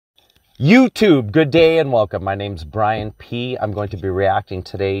YouTube, good day and welcome. My name's Brian P. I'm going to be reacting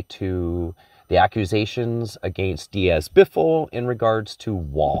today to the accusations against Diaz Biffle in regards to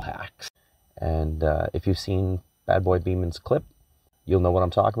wall hacks. And if you've seen BadBoyBeaman's clip, you'll know what I'm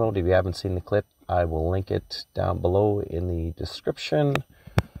talking about. If you haven't seen the clip, I will link it down below in the description.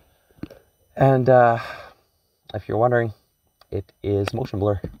 And if you're wondering, it is motion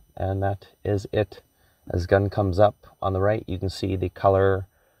blur, and that is it. As gun comes up on the right, you can see the color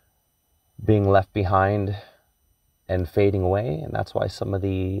being left behind and fading away, and that's why some of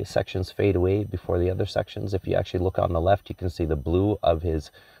the sections fade away before the other sections. If you actually look on the left, you can see the blue of his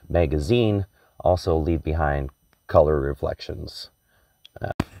magazine also leave behind color reflections.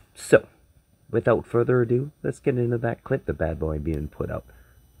 So, without further ado, let's get into that clip that BadBoyBeaman put out.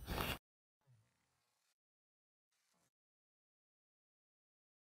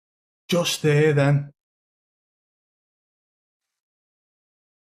 Just there then.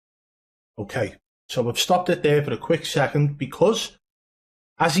 Okay, so I've stopped it there for a quick second because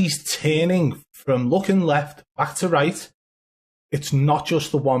as he's turning from looking left back to right, it's not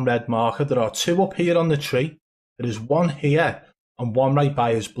just the one red marker. There are two up here on the tree. There is one here and one right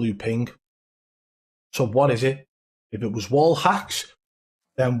by his blue ping. So what is it? If it was wall hacks,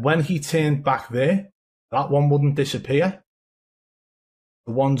 then when he turned back there, that one wouldn't disappear.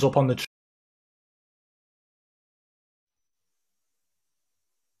 The one's up on the tree.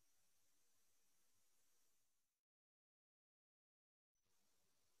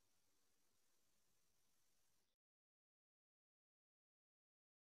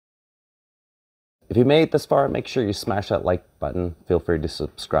 If you made it this far, make sure you smash that like button. Feel free to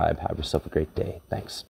subscribe. Have yourself a great day. Thanks.